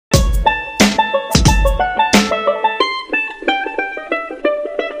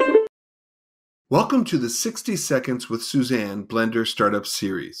Welcome to the 60 Seconds with Suzanne Blender Startup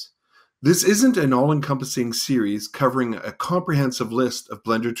Series. This isn't an all-encompassing series covering a comprehensive list of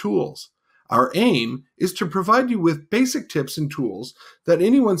Blender tools. Our aim is to provide you with basic tips and tools that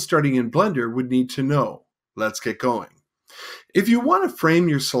anyone starting in Blender would need to know. Let's get going. If you want to frame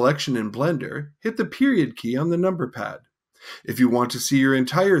your selection in Blender, hit the period key on the number pad. If you want to see your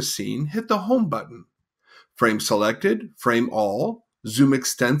entire scene, hit the Home button. Frame selected, frame all, zoom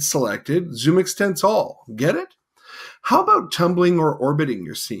extents selected, zoom extents all. Get it? How about tumbling or orbiting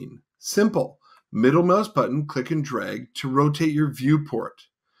your scene? Simple. Middle mouse button, click and drag to rotate your viewport.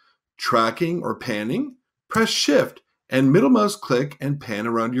 Tracking or panning? Press Shift and middle mouse click and pan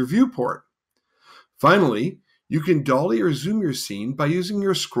around your viewport. Finally, you can dolly or zoom your scene by using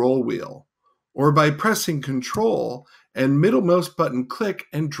your scroll wheel, or by pressing Ctrl and middle mouse button click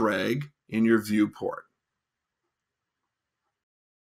and drag in your viewport.